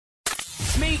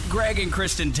Meet Greg and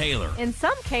Kristen Taylor. In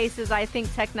some cases, I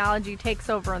think technology takes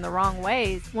over in the wrong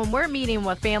ways. When we're meeting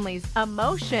with families,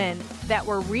 emotion that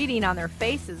we're reading on their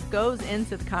faces goes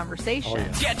into the conversation. Oh,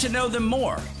 yeah. Get to know them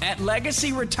more at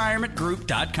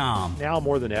LegacyRetirementGroup.com. Now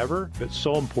more than ever, it's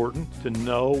so important to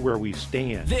know where we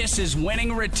stand. This is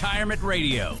Winning Retirement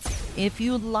Radio. If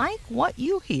you like what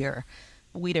you hear,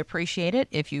 we'd appreciate it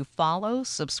if you follow,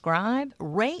 subscribe,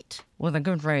 rate with a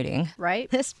good rating. Right.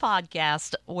 This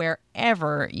podcast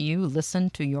wherever you listen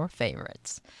to your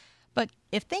favorites. But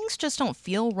if things just don't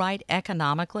feel right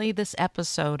economically, this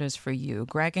episode is for you.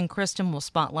 Greg and Kristen will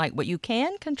spotlight what you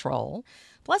can control,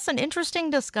 plus an interesting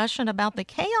discussion about the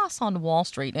chaos on Wall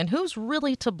Street and who's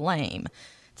really to blame.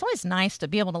 It's always nice to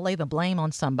be able to lay the blame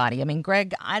on somebody. I mean,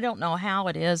 Greg, I don't know how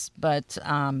it is, but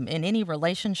in any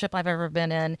relationship I've ever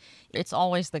been in, it's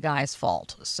always the guy's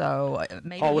fault. So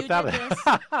maybe you did this.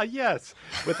 Yes,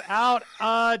 without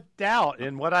a doubt.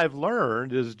 And what I've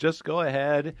learned is just go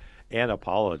ahead and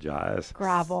apologize.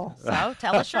 Grovel. So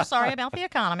tell us you're sorry about the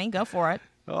economy. Go for it.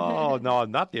 Oh, no,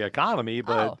 not the economy,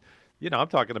 but, I'm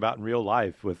talking about in real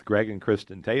life with Greg and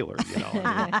Kristen Taylor,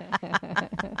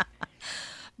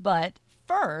 But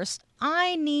first,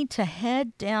 I need to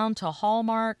head down to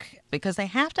Hallmark because they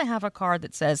have to have a card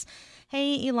that says,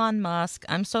 "Hey, Elon Musk,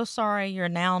 I'm so sorry you're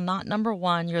now not number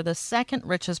one. You're the second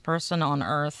richest person on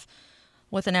Earth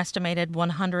with an estimated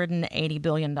 $180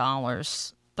 billion,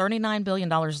 $39 billion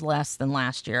less than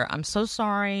last year. I'm so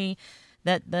sorry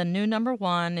that the new number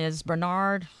one is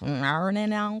Bernard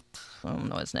Arnault." I don't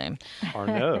know his name.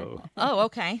 Arnault. Oh,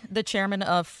 okay. The chairman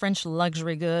of French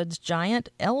luxury goods giant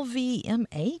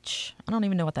LVMH. I don't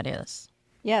even know what that is.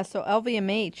 Yeah, so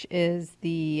LVMH is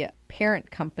the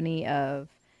parent company of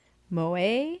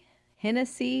Moet,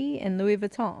 Hennessy, and Louis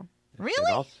Vuitton.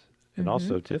 Really? And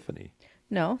also Tiffany.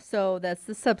 No, so that's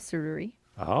the subsidiary.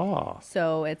 Oh.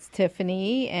 So it's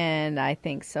Tiffany and I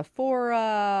think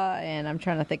Sephora, and I'm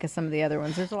trying to think of some of the other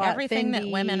ones. There's a lot. Everything that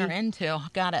Fendi, women are into.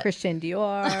 Got it. Christian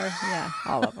Dior. Yeah,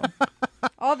 all of them.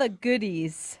 All the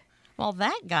goodies. Well,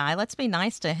 that guy, let's be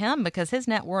nice to him because his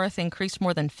net worth increased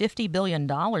more than $50 billion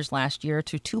last year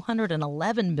to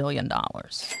 $211 billion.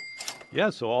 Yeah,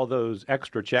 so all those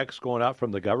extra checks going out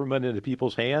from the government into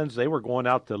people's hands, they were going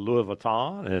out to Louis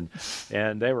Vuitton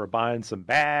and they were buying some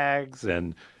bags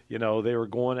and, they were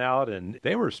going out and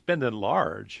they were spending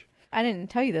large. I didn't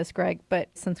tell you this, Greg, but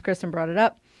since Kristen brought it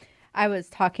up, I was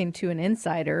talking to an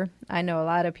insider. I know a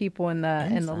lot of people in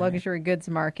the luxury goods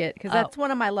market because that's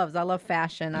one of my loves. I love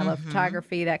fashion. I love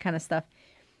photography, that kind of stuff.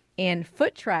 And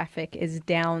foot traffic is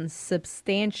down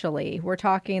substantially. We're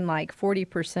talking like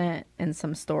 40% in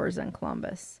some stores in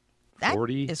Columbus. That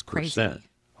 40%. is crazy.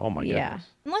 Oh, my goodness.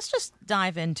 And let's just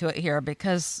dive into it here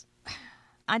because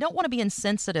I don't want to be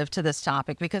insensitive to this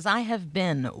topic because I have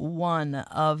been one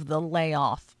of the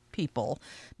layoff people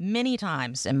many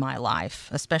times in my life,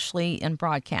 especially in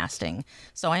broadcasting.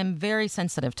 So I am very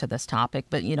sensitive to this topic.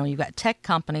 But, you've got tech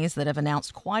companies that have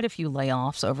announced quite a few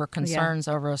layoffs over concerns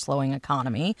over a slowing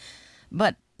economy.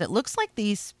 But it looks like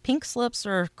these pink slips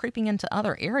are creeping into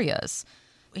other areas.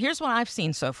 Here's what I've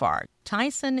seen so far.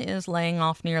 Tyson is laying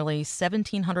off nearly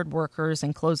 1,700 workers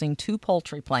and closing 2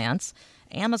 poultry plants.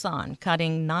 Amazon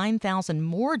cutting 9,000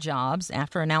 more jobs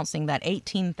after announcing that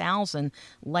 18,000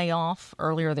 layoff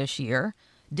earlier this year.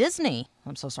 Disney,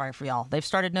 I'm so sorry for y'all, they've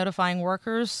started notifying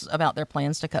workers about their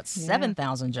plans to cut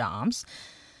 7,000 jobs.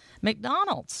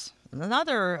 McDonald's,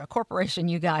 another corporation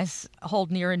you guys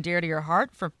hold near and dear to your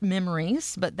heart for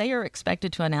memories, but they are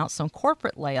expected to announce some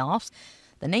corporate layoffs.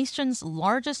 The nation's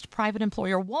largest private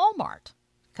employer, Walmart,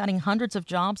 cutting hundreds of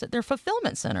jobs at their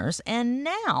fulfillment centers. And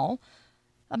now,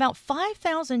 about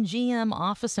 5,000 GM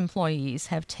office employees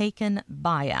have taken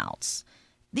buyouts.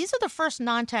 These are the first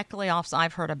non-tech layoffs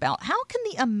I've heard about. How can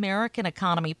the American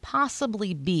economy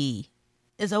possibly be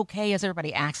as okay as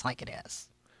everybody acts like it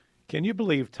is? Can you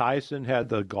believe Tyson had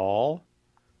the gall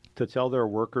to tell their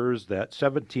workers that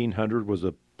 1,700 was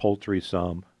a paltry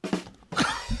sum?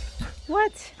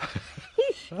 What?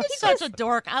 He's such a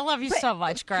dork. I love you so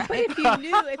much, Greg. But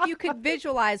if you could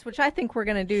visualize, which I think we're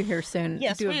going to do here soon,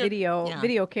 do a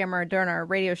video camera during our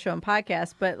radio show and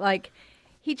podcast, but like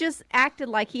he just acted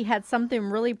like he had something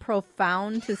really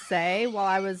profound to say while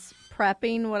I was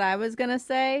prepping what I was going to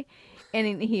say.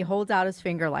 And he holds out his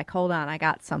finger like, hold on, I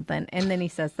got something. And then he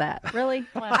says that. Really?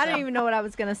 I don't even know what I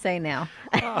was going to say now.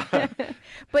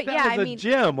 But yeah, I mean,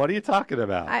 Jim, what are you talking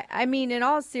about? I mean, in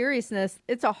all seriousness,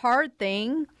 it's a hard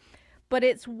thing, but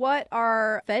it's what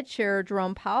our Fed Chair,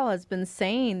 Jerome Powell, has been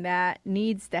saying that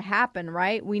needs to happen,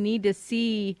 right? We need to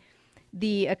see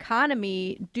the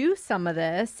economy do some of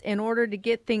this in order to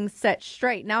get things set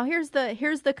straight. Now, here's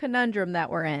the conundrum that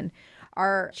we're in.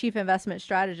 Our chief investment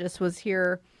strategist was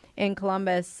here in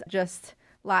Columbus just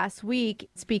last week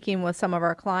speaking with some of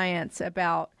our clients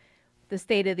about the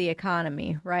state of the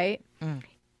economy, right?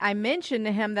 I mentioned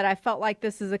to him that I felt like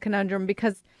this is a conundrum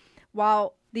because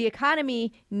while the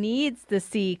economy needs to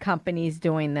see companies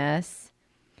doing this,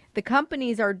 the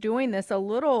companies are doing this a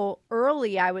little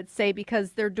early, I would say,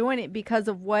 because they're doing it because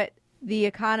of what the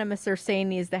economists are saying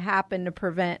needs to happen to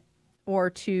prevent or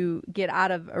to get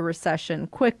out of a recession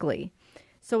quickly.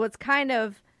 So it's kind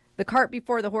of the cart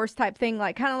before the horse type thing,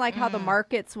 like kind of like how the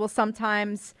markets will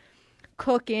sometimes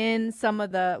cook in some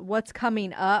of the what's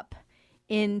coming up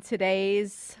in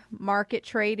today's market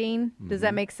trading. Does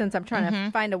that make sense? I'm trying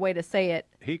to find a way to say it.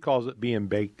 He calls it being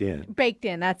baked in. Baked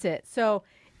in, that's it. So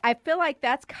I feel like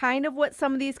that's kind of what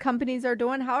some of these companies are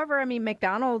doing. However, I mean,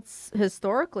 McDonald's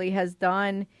historically has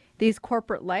done these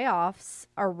corporate layoffs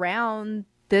around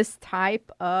this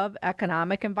type of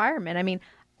economic environment. I mean,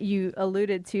 you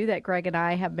alluded to that Greg and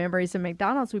I have memories of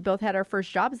McDonald's. We both had our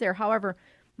first jobs there. However,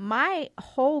 my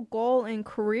whole goal in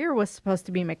career was supposed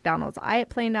to be McDonald's. I had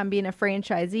planned on being a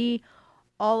franchisee.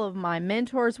 All of my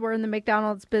mentors were in the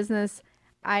McDonald's business.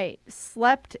 I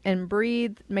slept and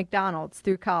breathed McDonald's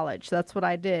through college. That's what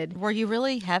I did. Were you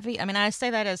really heavy? I mean, I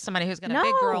say that as somebody who's got a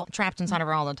big girl trapped inside of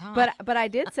her all the time. But I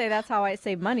did say that's how I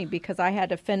saved money because I had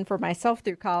to fend for myself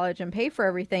through college and pay for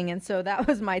everything. And so that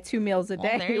was my 2 meals a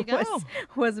day there you go.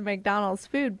 was McDonald's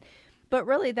food. But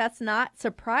really, that's not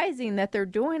surprising that they're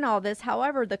doing all this.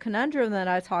 However, the conundrum that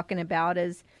I'm talking about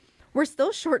is we're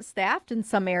still short-staffed in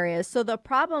some areas. So the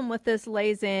problem with this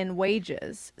lays in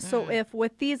wages. So if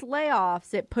with these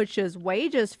layoffs, it pushes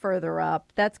wages further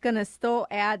up, that's going to still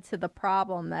add to the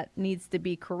problem that needs to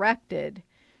be corrected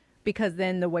because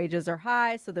then the wages are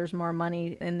high, so there's more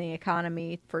money in the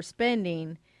economy for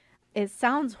spending. It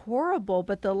sounds horrible,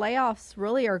 but the layoffs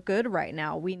really are good right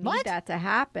now. We need that to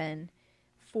happen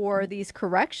for these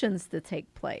corrections to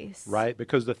take place. Right,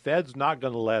 because the Fed's not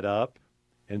going to let up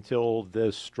until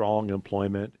this strong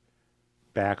employment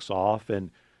backs off.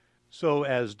 And so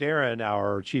as Darren,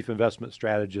 our chief investment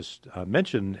strategist,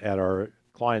 mentioned at our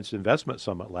Clients Investment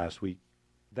Summit last week,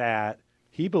 that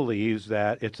he believes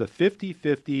that it's a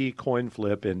 50-50 coin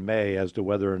flip in May as to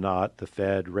whether or not the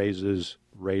Fed raises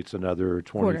rates another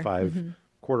 25%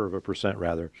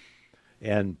 rather.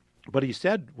 But he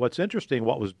said what's interesting,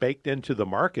 what was baked into the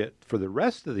market for the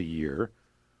rest of the year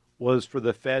was for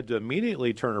the Fed to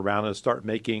immediately turn around and start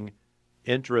making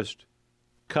interest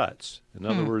cuts. In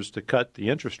other words, to cut the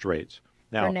interest rates.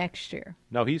 Now, for next year.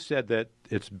 Now, he said that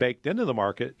it's baked into the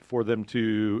market for them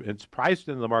to, it's priced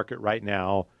into the market right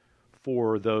now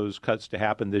for those cuts to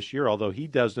happen this year, although he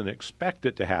doesn't expect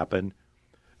it to happen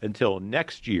until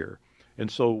next year. And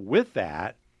so with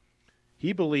that,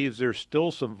 he believes there's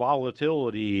still some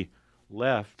volatility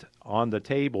left on the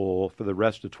table for the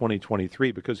rest of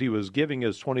 2023 because he was giving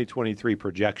his 2023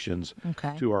 projections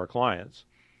to our clients.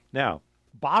 Now,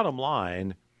 bottom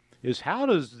line is, how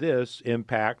does this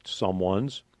impact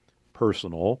someone's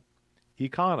personal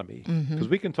economy? Because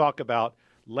we can talk about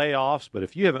layoffs, but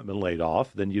if you haven't been laid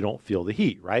off, then you don't feel the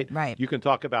heat, right? Right. You can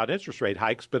talk about interest rate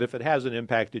hikes, but if it hasn't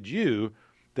impacted you,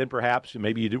 then perhaps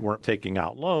maybe you weren't taking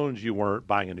out loans, you weren't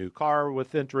buying a new car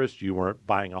with interest, you weren't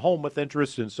buying a home with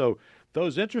interest. And so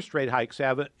those interest rate hikes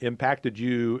haven't impacted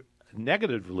you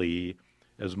negatively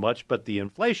as much, but the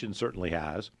inflation certainly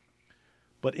has.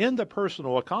 But in the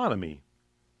personal economy,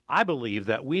 I believe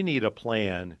that we need a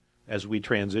plan as we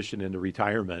transition into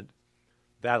retirement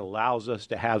that allows us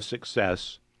to have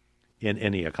success in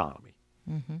any economy.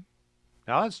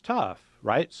 Now, that's tough,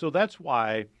 right? So that's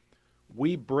why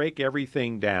we break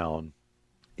everything down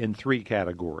in 3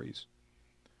 categories: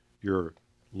 your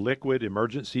liquid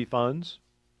emergency funds,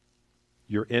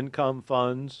 your income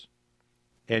funds,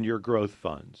 and your growth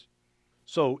funds.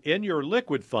 So in your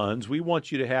liquid funds, we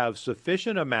want you to have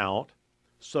sufficient amount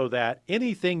so that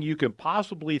anything you can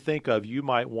possibly think of you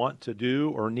might want to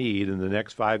do or need in the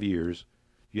next 5 years,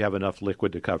 you have enough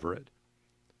liquid to cover it.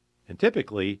 And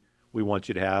typically, we want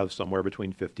you to have somewhere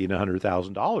between $50,000 and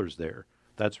 $100,000 there.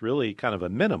 That's really kind of a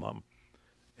minimum.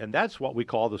 And that's what we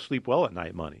call the sleep well at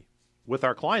night money. With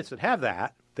our clients that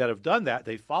have done that,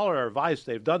 they followed our advice,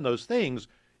 they've done those things,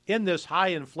 in this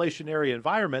high inflationary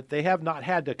environment, they have not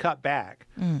had to cut back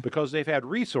because they've had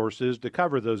resources to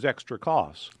cover those extra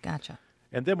costs. Gotcha.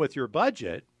 And then with your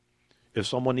budget, if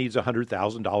someone needs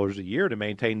 $100,000 a year to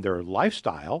maintain their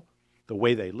lifestyle, the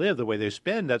way they live, the way they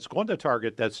spend, that's going to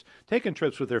Target, that's taking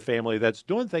trips with their family, that's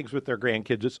doing things with their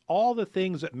grandkids. It's all the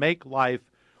things that make life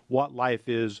what life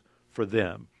is for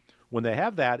them. When they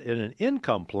have that in an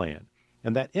income plan,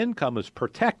 and that income is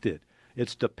protected,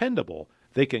 it's dependable,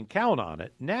 they can count on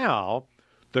it. Now,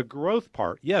 The growth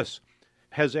part, yes.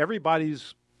 Has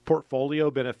everybody's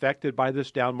portfolio been affected by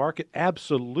this down market?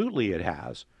 Absolutely it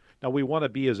has. Now, we want to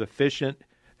be as efficient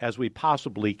as we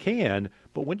possibly can,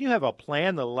 but when you have a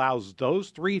plan that allows those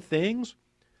three things,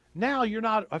 now you're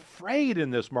not afraid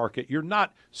in this market. You're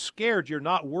not scared. You're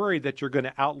not worried that you're going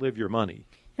to outlive your money.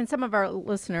 And some of our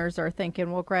listeners are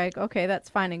thinking, well, Greg, okay, that's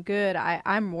fine and good.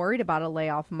 I'm worried about a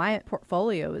layoff. My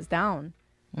portfolio is down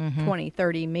 20,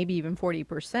 30, maybe even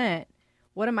 40%.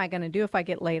 What am I going to do if I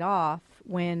get laid off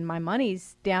when my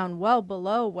money's down well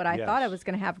below what I thought I was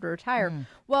going to have to retire?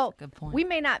 Well, we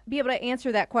may not be able to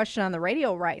answer that question on the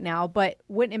radio right now, but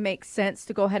wouldn't it make sense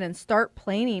to go ahead and start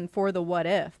planning for the what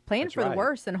if? Plan for the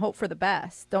worst and hope for the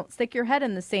best. Don't stick your head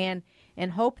in the sand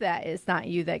and hope that it's not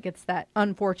you that gets that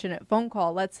unfortunate phone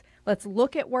call. Let's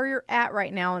look at where you're at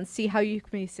right now and see how you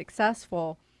can be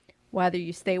successful, whether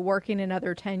you stay working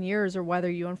another 10 years or whether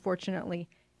you unfortunately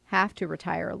have to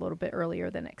retire a little bit earlier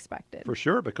than expected. For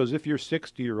sure, because if you're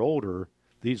 60 or older,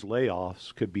 these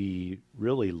layoffs could be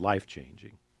really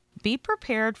life-changing. Be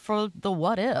prepared for the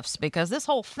what ifs, because this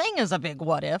whole thing is a big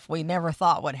what if we never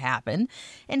thought would happen.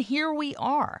 And here we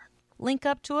are. Link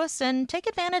up to us and take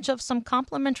advantage of some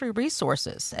complimentary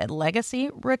resources at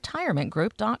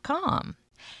LegacyRetirementGroup.com.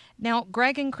 Now,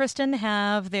 Greg and Kristen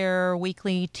have their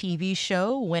weekly TV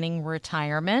show, Winning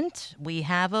Retirement. We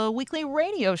have a weekly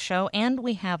radio show, and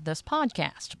we have this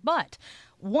podcast. But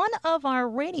one of our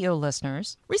radio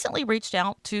listeners recently reached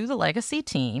out to the Legacy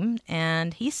team,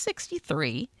 and he's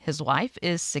 63. His wife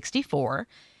is 64.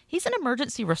 He's an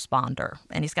emergency responder,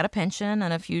 and he's got a pension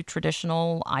and a few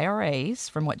traditional IRAs,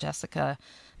 from what Jessica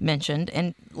mentioned.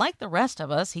 And like the rest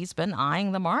of us, he's been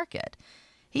eyeing the market.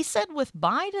 He said with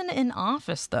Biden in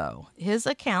office, though, his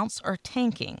accounts are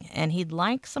tanking, and he'd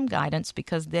like some guidance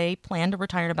because they plan to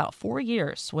retire in about 4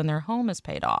 years when their home is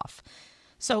paid off.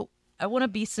 So I want to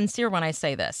be sincere when I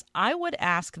say this. I would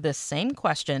ask this same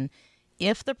question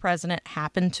if the president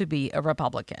happened to be a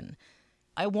Republican.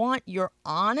 I want your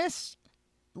honest,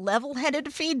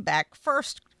 level-headed feedback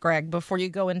first, Greg, before you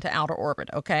go into outer orbit,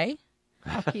 okay?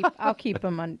 I'll keep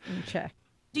him in check.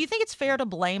 Do you think it's fair to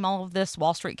blame all of this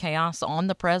Wall Street chaos on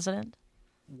the president?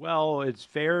 Well, it's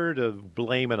fair to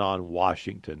blame it on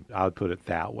Washington. I would put it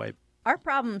that way. Our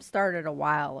problem started a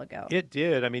while ago. It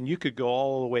did. I mean, you could go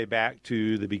all the way back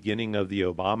to the beginning of the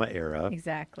Obama era.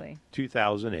 Exactly.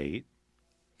 2008,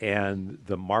 and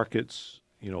the markets,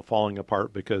 falling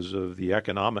apart because of the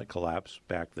economic collapse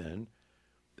back then.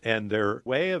 And their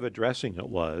way of addressing it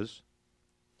was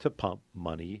to pump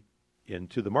money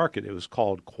into the market. It was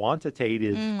called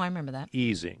quantitative I remember that.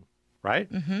 easing, right?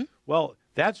 Mm-hmm. Well,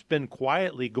 that's been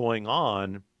quietly going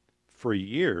on for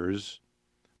years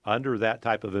under that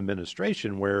type of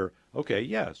administration where, okay,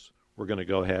 yes, we're going to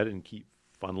go ahead and keep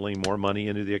funneling more money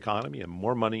into the economy and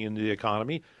more money into the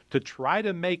economy to try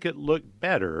to make it look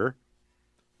better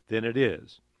than it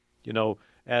is.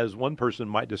 As one person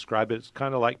might describe it, it's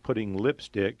kind of like putting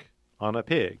lipstick on a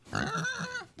pig.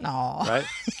 No. Right?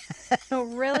 Oh,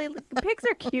 really? Pigs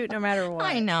are cute no matter what.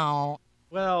 I know.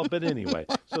 Well, but anyway.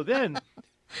 So then,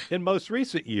 in most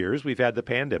recent years, we've had the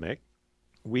pandemic.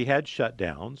 We had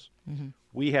shutdowns. Mm-hmm.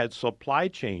 We had supply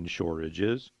chain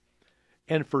shortages.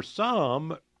 And for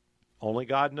some, only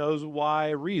God knows why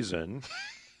reason,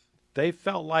 they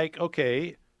felt like,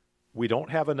 okay, we don't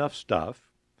have enough stuff.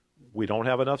 We don't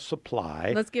have enough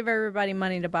supply. Let's give everybody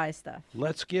money to buy stuff.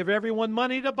 Let's give everyone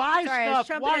money to buy Sorry, I was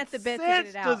stuff. chomping What at the bit to sense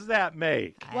get it out. does that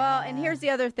make? Well, and here's the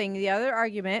other thing, the other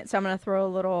argument. So I'm going to throw a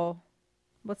little,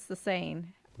 what's the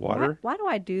saying? Water? Why do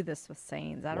I do this with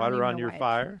sayings? I don't Water even on know your why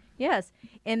fire? Yes.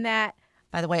 In that.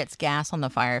 By the way, it's gas on the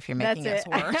fire if you're making That's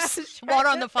it it. worse. Water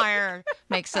on the fire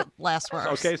makes it less worse.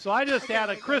 Okay, so I just had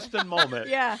a Kristen moment.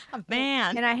 Yeah.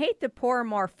 Man. And I hate to pour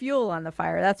more fuel on the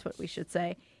fire. That's what we should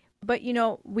say. But,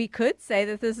 we could say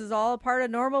that this is all a part of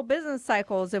normal business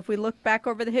cycles if we look back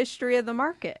over the history of the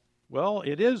market. Well,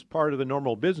 it is part of the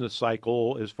normal business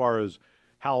cycle as far as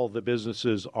how the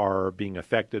businesses are being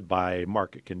affected by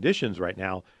market conditions right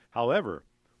now. However,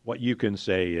 what you can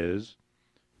say is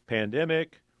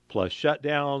pandemic plus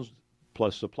shutdowns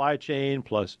plus supply chain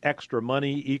plus extra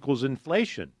money equals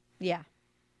inflation. Yeah.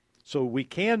 So we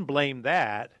can blame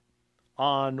that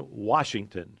on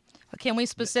Washington. Can we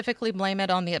specifically blame it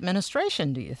on the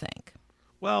administration, do you think?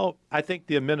 Well, I think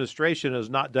the administration has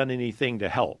not done anything to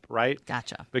help, right?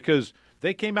 Gotcha. Because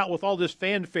they came out with all this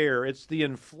fanfare. It's the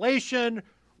Inflation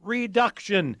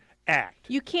Reduction Act.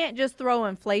 You can't just throw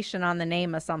inflation on the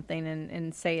name of something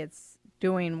and say it's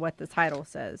doing what the title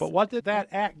says. But what did that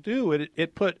act do?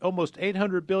 It put almost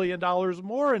 $800 billion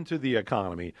more into the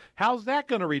economy. How's that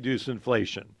going to reduce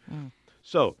inflation?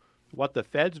 So what the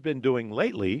Fed's been doing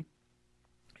lately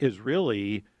is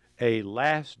really a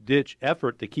last-ditch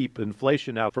effort to keep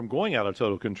inflation out from going out of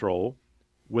total control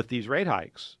with these rate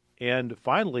hikes. And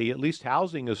finally, at least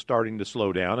housing is starting to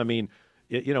slow down. I mean,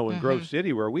 in Grove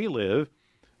City where we live,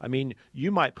 I mean, you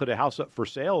might put a house up for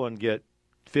sale and get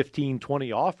 15,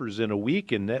 20 offers in a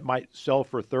week, and that might sell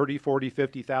for $30,000,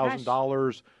 $40,000,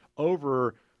 $50,000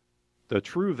 over the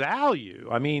true value.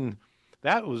 I mean,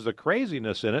 that was the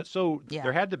craziness in it. So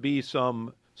there had to be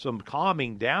some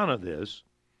calming down of this.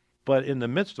 But in the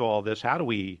midst of all this, how do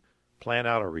we plan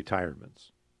out our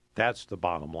retirements? That's the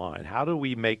bottom line. How do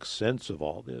we make sense of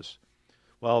all this?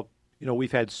 Well,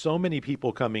 we've had so many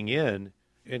people coming in,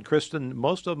 and Kristen,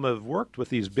 most of them have worked with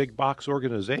these big box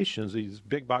organizations, these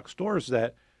big box stores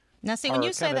that. Now, see, when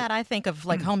you say that, I think of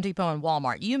like Home Depot and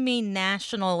Walmart. You mean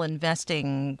national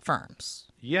investing firms?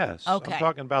 Yes. Okay. I'm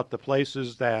talking about the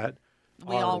places that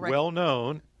are well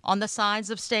known. On the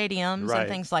sides of stadiums and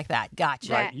things like that.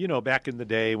 Gotcha. Right. Back in the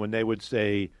day when they would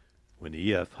say, when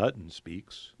E.F. Hutton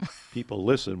speaks, people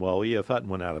listen. Well, E.F. Hutton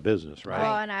went out of business, right?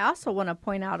 Well, and I also want to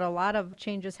point out a lot of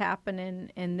changes happen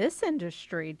in this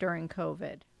industry during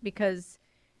COVID, because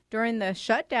during the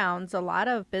shutdowns, a lot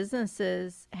of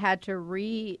businesses had to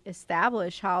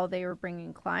reestablish how they were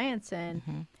bringing clients in.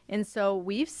 Mm-hmm. And so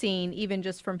we've seen, even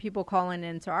just from people calling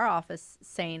into our office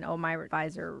saying, oh, my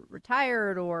advisor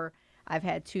retired, or I've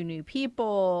had 2 new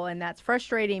people and that's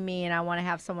frustrating me and I want to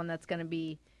have someone that's going to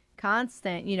be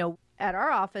constant. At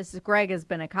our office, Greg has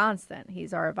been a constant.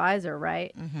 He's our advisor,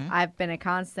 right? Mm-hmm. I've been a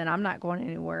constant. I'm not going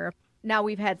anywhere. Now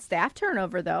we've had staff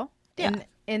turnover though. Yeah.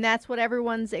 And that's what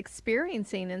everyone's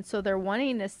experiencing. And so they're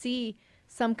wanting to see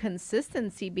some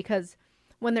consistency, because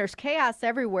when there's chaos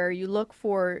everywhere, you look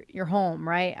for your home,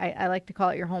 right? I like to call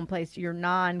it your home place, your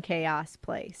non-chaos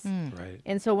place. Right.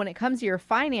 And so when it comes to your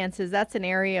finances, that's an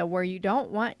area where you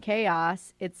don't want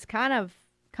chaos. It's kind of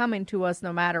coming to us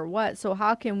no matter what. So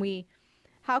how can we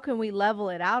level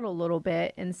it out a little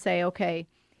bit and say, okay,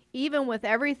 even with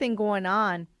everything going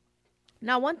on.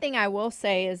 Now, one thing I will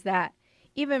say is that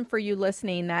even for you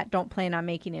listening that don't plan on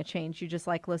making a change, you just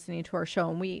like listening to our show,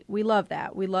 and we love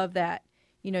that. We love that.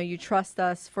 You trust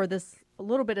us for this a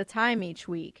little bit of time each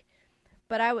week.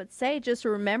 But I would say just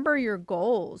remember your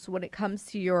goals when it comes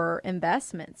to your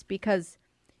investments, because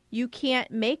you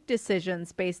can't make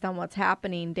decisions based on what's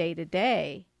happening day to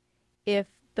day if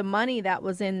the money that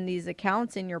was in these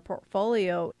accounts in your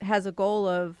portfolio has a goal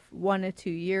of 1 to 2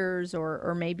 years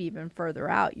or maybe even further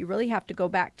out. You really have to go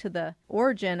back to the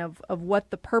origin of what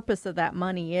the purpose of that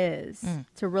money is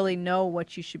to really know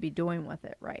what you should be doing with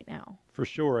it right now. For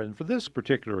sure. And for this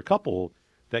particular couple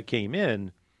that came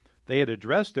in, they had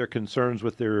addressed their concerns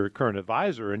with their current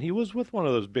advisor, and he was with one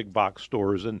of those big box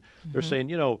stores, and they're saying,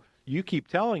 you keep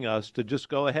telling us to just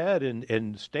go ahead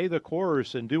and stay the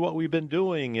course and do what we've been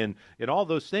doing and all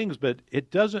those things, but it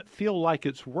doesn't feel like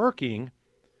it's working. And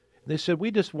they said,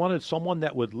 we just wanted someone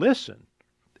that would listen.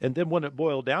 And then when it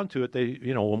boiled down to it, they,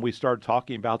 when we started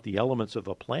talking about the elements of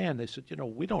a plan, they said,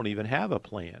 we don't even have a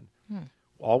plan.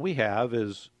 All we have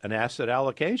is an asset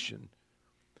allocation.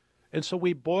 And so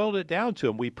we boiled it down to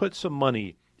them. We put some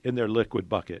money in their liquid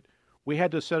bucket. We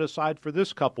had to set aside for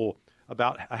this couple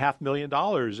about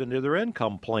 $500,000 into their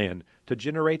income plan to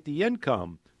generate the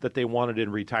income that they wanted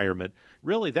in retirement.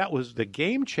 Really, that was the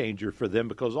game changer for them,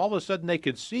 because all of a sudden they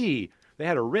could see they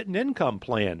had a written income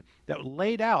plan that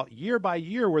laid out year by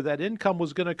year where that income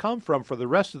was going to come from for the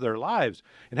rest of their lives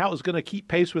and how it was going to keep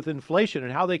pace with inflation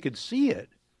and how they could see it.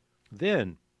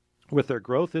 Then, with their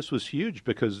growth, this was huge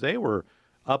because they were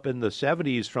up in the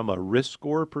 70s from a risk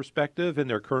score perspective in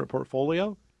their current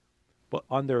portfolio. But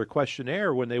on their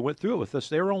questionnaire, when they went through it with us,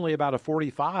 they were only about a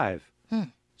 45.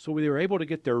 So we were able to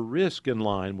get their risk in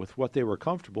line with what they were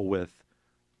comfortable with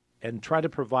and try to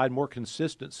provide more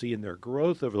consistency in their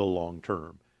growth over the long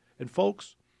term. And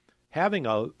folks, having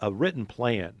a written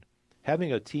plan,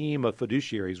 having a team of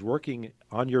fiduciaries working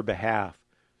on your behalf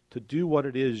to do what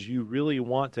it is you really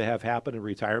want to have happen in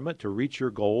retirement, to reach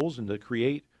your goals and to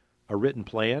create a written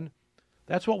plan,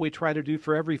 that's what we try to do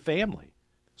for every family.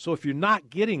 So if you're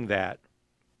not getting that,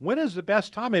 when is the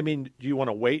best time? I mean, do you want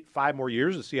to wait 5 more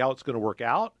years to see how it's going to work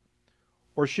out?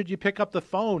 Or should you pick up the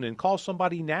phone and call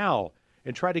somebody now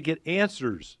and try to get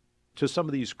answers to some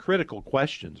of these critical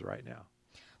questions right now?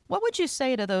 What would you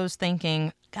say to those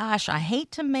thinking, gosh, I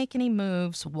hate to make any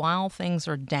moves while things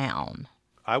are down?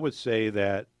 I would say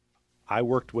that I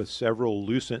worked with several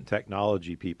Lucent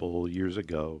Technology people years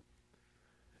ago,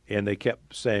 and they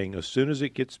kept saying, as soon as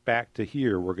it gets back to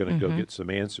here, we're going to go get some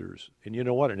answers. And you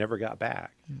know what? It never got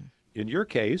back. In your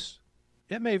case,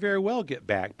 it may very well get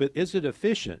back, but is it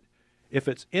efficient? If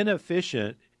it's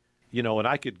inefficient, and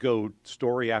I could go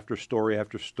story after story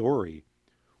after story,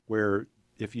 where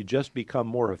if you just become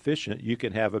more efficient, you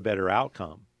can have a better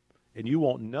outcome. And you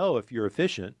won't know if you're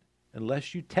efficient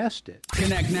unless you test it.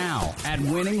 Connect now at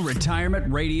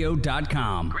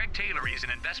winningretirementradio.com. Greg Taylor is an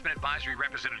investment advisory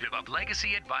representative of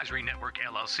Legacy Advisory Network,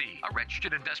 LLC, a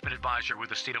registered investment advisor with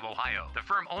the state of Ohio. The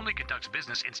firm only conducts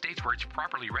business in states where it's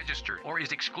properly registered or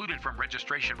is excluded from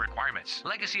registration requirements.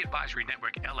 Legacy Advisory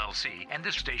Network, LLC, and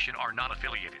this station are not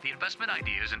affiliated. The investment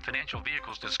ideas and financial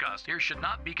vehicles discussed here should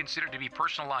not be considered to be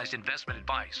personalized investment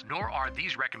advice, nor are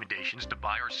these recommendations to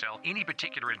buy or sell any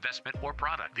particular investment or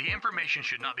product. The information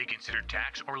should not be considered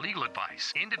tax or legal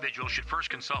advice. Individuals should first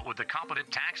consult with the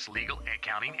competent tax, legal,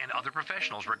 accounting, and other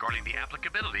professionals regarding the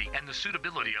applicability and the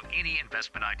suitability of any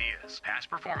investment ideas. Past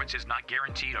performance is not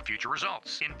guaranteed of future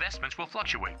results. Investments will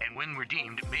fluctuate and when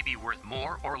redeemed may be worth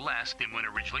more or less than when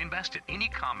originally invested. Any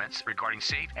comments regarding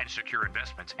safe and secure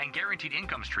investments and guaranteed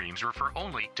income streams refer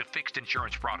only to fixed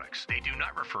insurance products. They do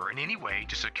not refer in any way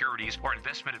to securities or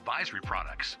investment advisory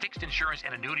products. Fixed insurance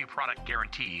and annuity product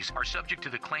guarantees are subject to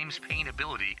the claims paying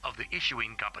ability of the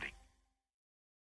issuing company.